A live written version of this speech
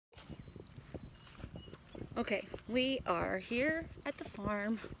Okay, we are here at the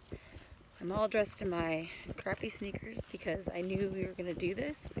farm. I'm all dressed in my crappy sneakers because I knew we were going to do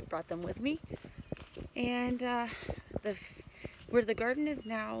this. I brought them with me. And where the garden is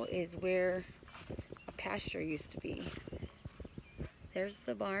now is where a pasture used to be. There's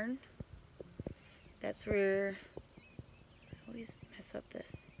the barn. That's where, I always mess up this,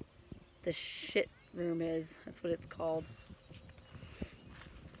 the shit room is. That's what it's called.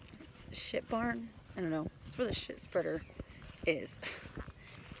 It's a shit barn? I don't know. It's where the shit spreader is.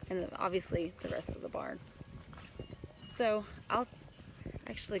 And obviously the rest of the barn. So I'll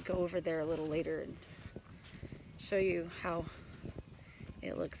actually go over there a little later and show you how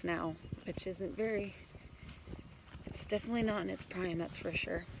it looks now, which isn't very, it's definitely not in its prime, that's for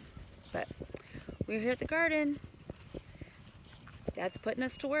sure. But we're here at the garden. Dad's putting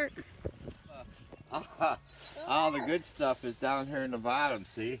us to work. All the good stuff is down here in the bottom,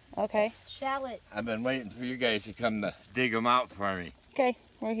 see? Okay. Shallots. I've been waiting for you guys to come to dig them out for me. Okay,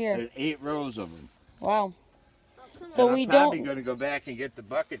 we're here. There's 8 rows of them. Wow. So and we I'm probably don't... going to go back and get the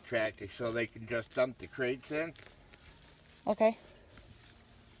bucket tractor so they can just dump the crates in. Okay.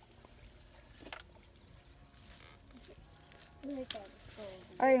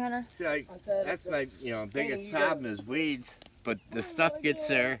 All right, Hunter. See, that's my, biggest problem is weeds. But the stuff gets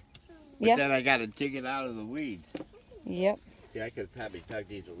there, but then I got to dig it out of the weeds. Yep. Yeah, I could probably dug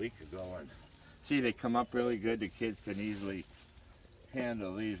these a week ago. And see, they come up really good. The kids can easily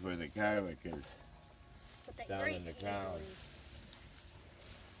handle these where the garlic is down in the ground.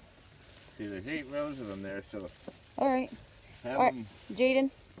 See, there's 8 rows of them there, so. All right. All right,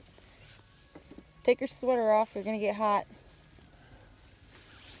 Jaden, take your sweater off. You're gonna get hot.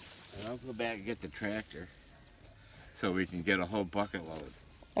 And I'll go back and get the tractor so we can get a whole bucket load.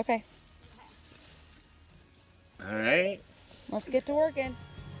 Okay. All right. Let's get to working.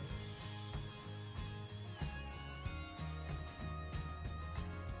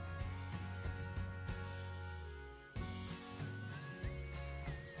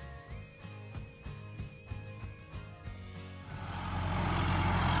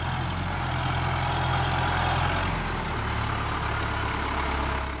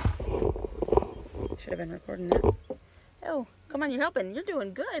 Should have been recording that. Oh, come on, you're helping. You're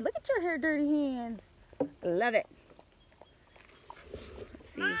doing good. Look at your hair dirty hands. Love it. Let's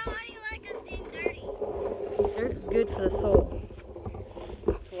see. Mom, why do you like us being dirty? Dirt is good for the soul.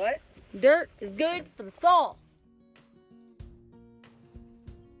 What? Dirt is good for the soul.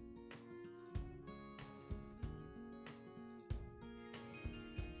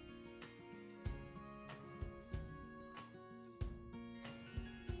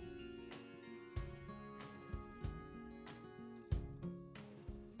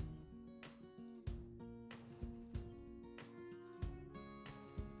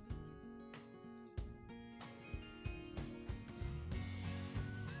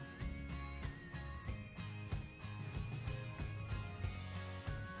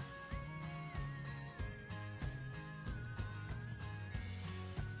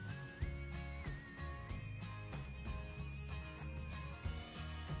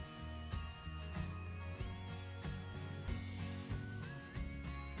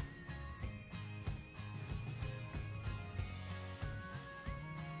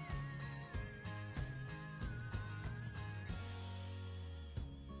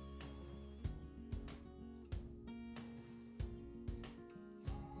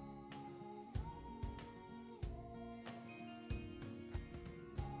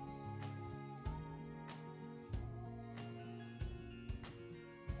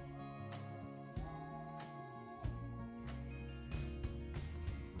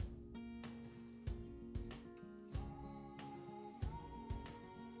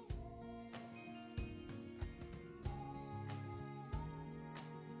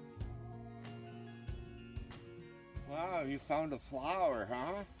 Wow, you found a flower,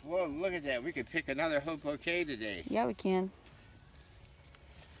 huh? Whoa, look at that. We could pick another whole bouquet today. Yeah, we can.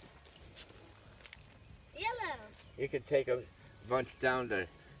 Yellow. You could take a bunch down to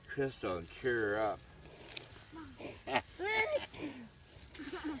Crystal and cheer her up.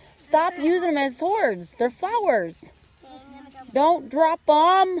 Stop using them as swords. They're flowers. Don't drop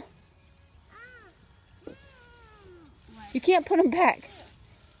them. You can't put them back.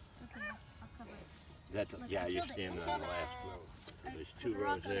 Yeah, you're standing on the last row. There's 2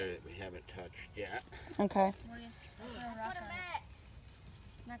 rows there that we haven't touched yet. Okay.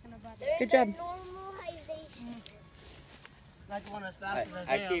 Put them back. Good job. Like one as fast as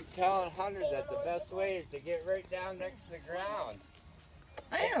I keep telling Hunter that the best way is to get right down next to the ground.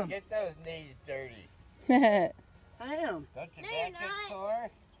 I am. Get those knees dirty. I am. Don't your back get sore?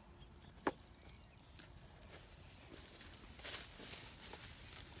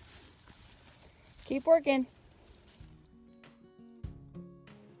 Keep working.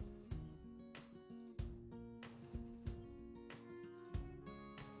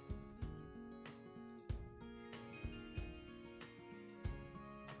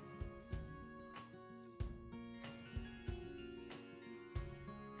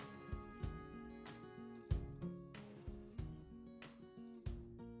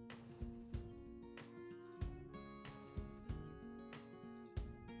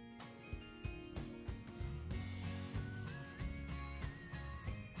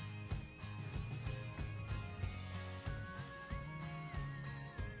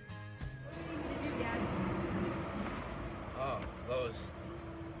 Those,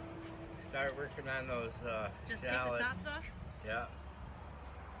 start working on those Just shallots. take the tops off? Yeah.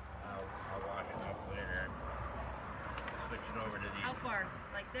 I'll wash it up later. Switching over to these. How far?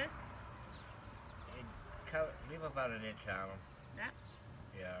 Like this? Leave about an inch on them. That?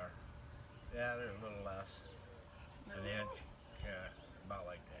 Yeah. Yeah, they're a little less. An inch. Yeah, about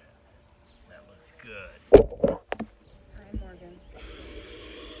like that. That looks good. Hi, Morgan.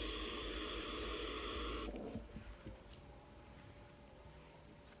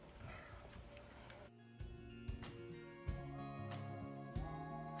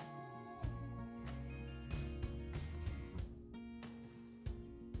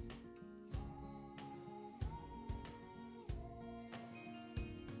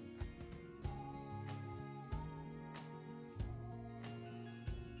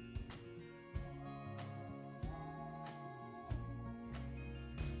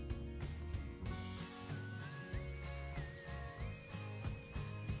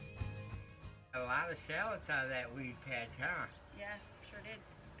 A lot of shallots out of that weed patch, huh? Yeah, sure did.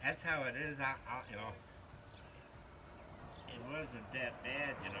 That's how it is. You know, it wasn't that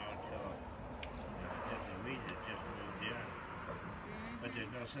bad, you know, until just the weeds had just moved in. But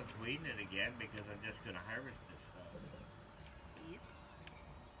there's no sense weeding it again because I'm just going to harvest this stuff.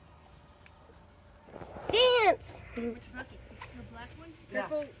 Dance! Which bucket? The black one? Yeah.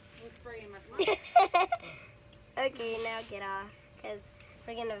 Careful with spraying my floor. Okay, now get off, because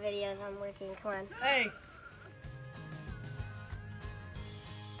we're gonna videos I'm working. Come on. Hey.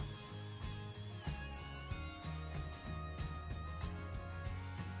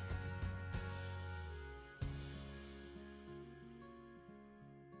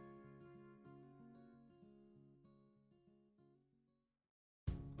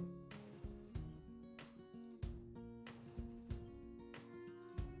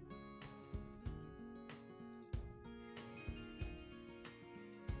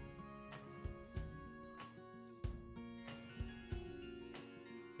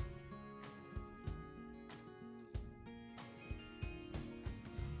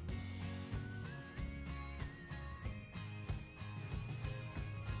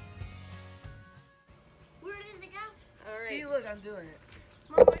 Where does it go? All See, look, I'm doing it.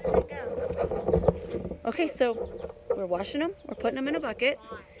 Mom, where does it go? Okay, so we're washing them. We're putting them in a bucket.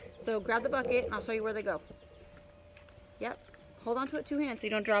 So grab the bucket and I'll show you where they go. Yep. Hold on to it 2 hands so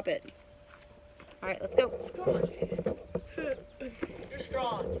you don't drop it. All right, let's go. Come on, Jaden. You're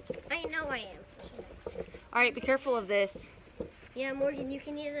strong. I know I am. All right, be careful of this. Yeah, Morgan, you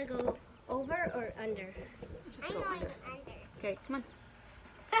can either go over or under. Just go under. Okay, come on.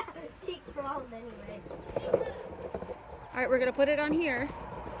 She crawled anyway. All right, we're gonna put it on here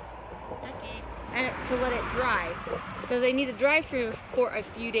Okay. and to let it dry because they need to dry for a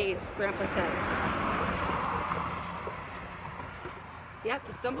few days. Grandpa said. Yep,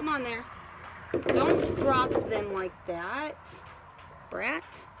 just dump them on there. Don't drop them like that, Brat.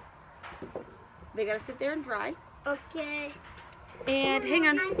 They gotta sit there and dry. Okay. And hang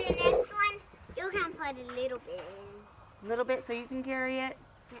on the next one, you can put a little bit in. a little bit so you can carry it.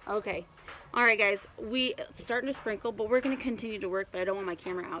 Okay. All right, guys. It's starting to sprinkle, but we're going to continue to work, but I don't want my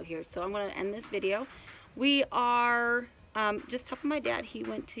camera out here, so I'm going to end this video. We are just helping my dad. He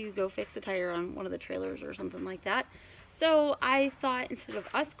went to go fix a tire on one of the trailers or something like that. So I thought instead of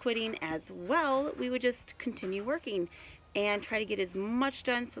us quitting as well, we would just continue working and try to get as much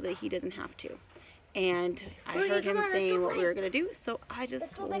done so that he doesn't have to. And I heard him saying what we were going to do, so I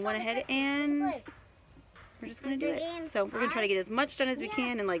just went ahead and we're just going to do it. So we're going to try to get as much done as we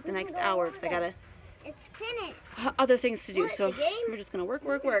can in like the next hour because I got It's finished. other things to do. What, So the game? we're just going to work,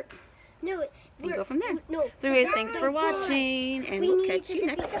 No, and go from there. No. So anyways, thanks for watching, and we'll catch you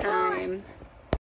next time.